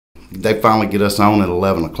they finally get us on at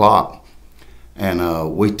 11 o'clock.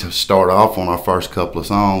 And we start off on our first couple of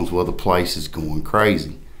songs. Well, the place is going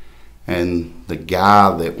crazy. And the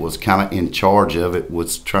guy that was kind of in charge of it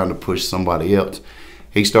was trying to push somebody else.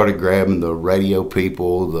 He started grabbing the radio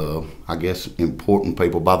people, the, I guess, important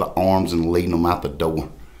people by the arms and leading them out the door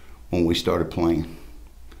when we started playing.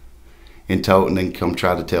 And then come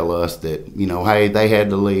try to tell us that, you know, hey, they had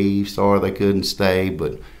to leave, sorry they couldn't stay,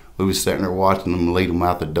 but we was sitting there watching them lead them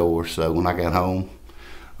out the door. So when I got home,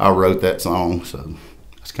 I wrote that song, so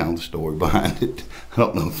that's kind of the story behind it. I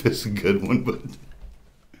don't know if it's a good one, but...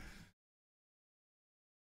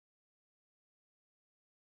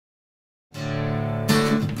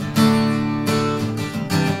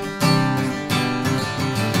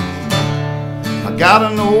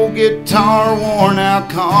 Got an old guitar, worn out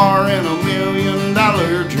car, and $1 million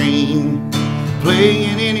dream.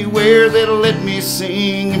 Playing anywhere that'll let me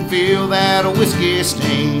sing and feel that whiskey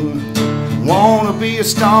sting. Wanna be a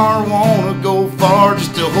star, wanna go far,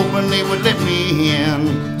 just still hoping they would let me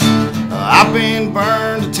in. I've been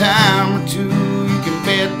burned a time or two, you can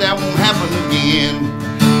bet that won't happen again.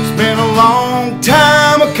 It's been a long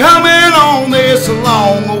time coming on this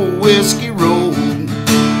long old whiskey road.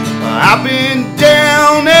 I've been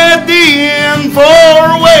down at the end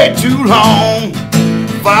for way too long.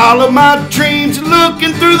 Follow my dreams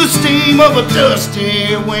looking through the steam of a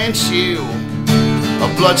dusty windshield.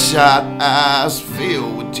 A bloodshot eyes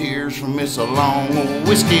filled with tears from this long old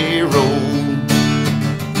whiskey road.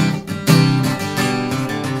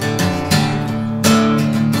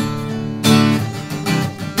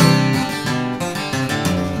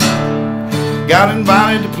 Got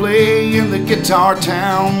invited to play in the guitar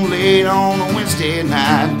town late on a Wednesday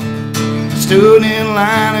night. Stood in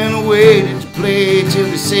line and waited to play till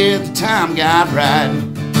they said the time got right.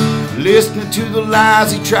 Listening to the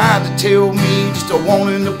lies he tried to tell me, just a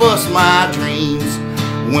wanting to bust my dreams.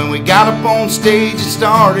 When we got up on stage and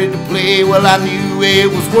started to play, well, I knew it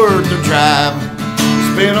was worth the drive.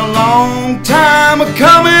 It's been a long time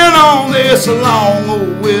coming on this long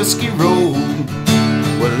old whiskey road.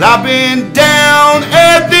 Well, I've been down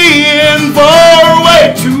at the end for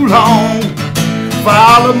way too long.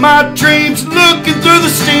 Follow my dreams looking through the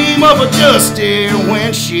steam of a dusty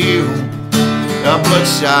windshield. A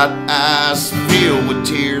bloodshot eyes filled with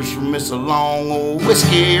tears from this long old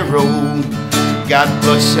whiskey road. Got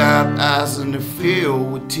bloodshot eyes and they're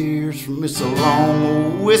filled with tears from this long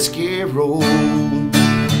old whiskey road.